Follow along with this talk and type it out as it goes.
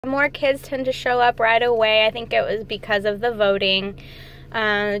More kids tend to show up right away. I think it was because of the voting.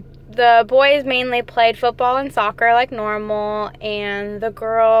 The boys mainly played football and soccer like normal, and the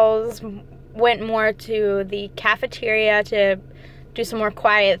girls went more to the cafeteria to do some more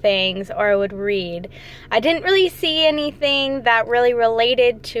quiet things or would read. I didn't really see anything that really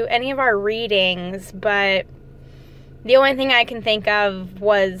related to any of our readings, but the only thing I can think of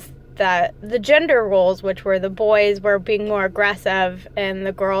was that the gender roles, which were the boys were being more aggressive and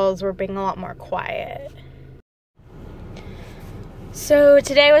the girls were being a lot more quiet. So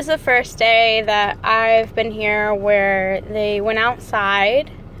today was the first day that I've been here where they went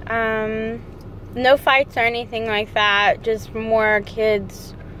outside. No fights or anything like that, just more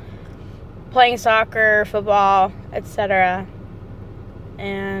kids playing soccer, football, etc.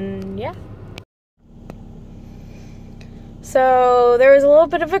 And yeah. So there was a little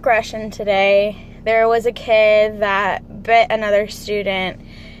bit of aggression today. There was a kid that bit another student,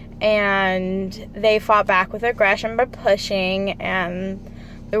 and they fought back with aggression by pushing, and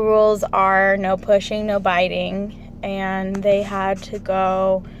the rules are no pushing, no biting, and they had to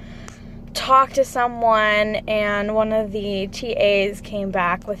go talk to someone, and one of the TAs came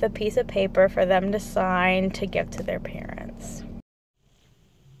back with a piece of paper for them to sign to give to their parents.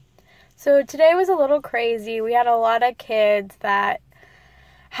 So today was a little crazy. We had a lot of kids that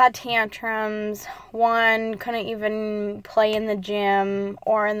had tantrums. One couldn't even play in the gym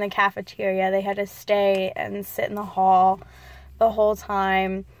or in the cafeteria. They had to stay and sit in the hall the whole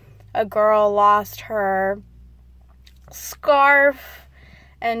time. A girl lost her scarf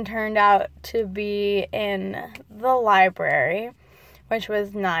and turned out to be in the library, which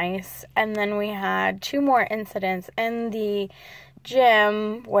was nice. And then we had 2 more incidents in the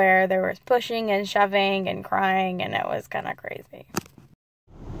gym where there was pushing and shoving and crying, and it was kind of crazy.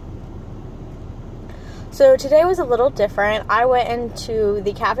 So today was a little different. I went into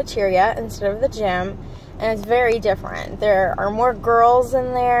the cafeteria instead of the gym, and it's very different. There are more girls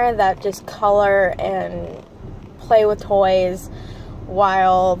in there that just color and play with toys,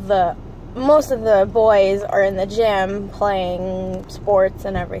 while most of the boys are in the gym playing sports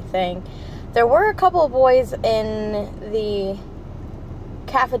and everything. There were a couple of boys in the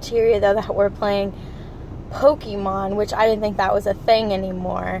cafeteria though that were playing Pokemon, which I didn't think that was a thing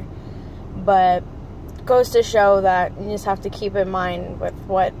anymore, but goes to show that you just have to keep in mind with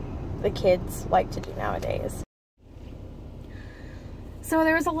what the kids like to do nowadays. So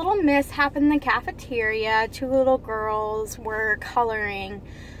there was a little mishap in the cafeteria. 2 little girls were coloring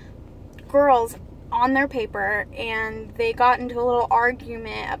girls on their paper, and they got into a little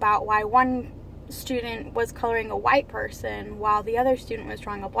argument about why one student was coloring a white person while the other student was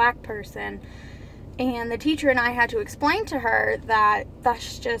drawing a black person. And the teacher and I had to explain to her that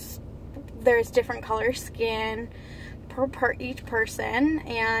that's just, there's different color skin per each person,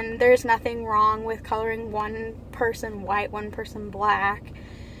 and there's nothing wrong with coloring one person white, one person black.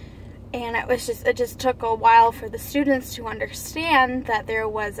 And it just took a while for the students to understand that there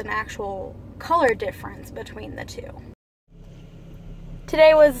was an actual color difference between the 2.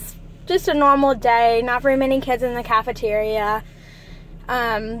 Today was just a normal day, not very many kids in the cafeteria.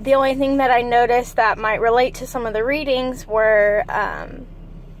 The only thing that I noticed that might relate to some of the readings were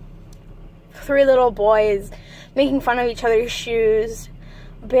 3 little boys making fun of each other's shoes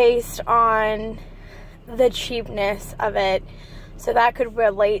based on the cheapness of it. So that could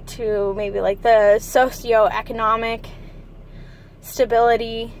relate to maybe like the socioeconomic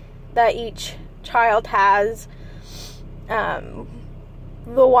stability that each child has.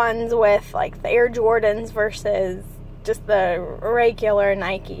 The ones with like the Air Jordans versus just the regular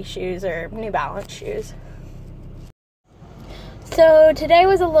Nike shoes or New Balance shoes. So today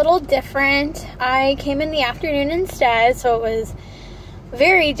was a little different. I came in the afternoon instead, so it was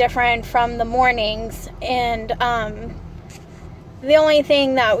very different from the mornings. And the only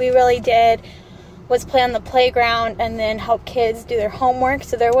thing that we really did was play on the playground and then help kids do their homework.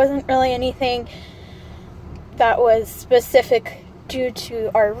 So there wasn't really anything that was specific due to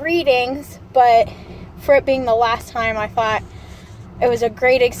our readings, but for it being the last time, I thought it was a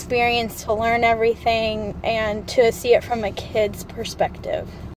great experience to learn everything and to see it from a kid's perspective.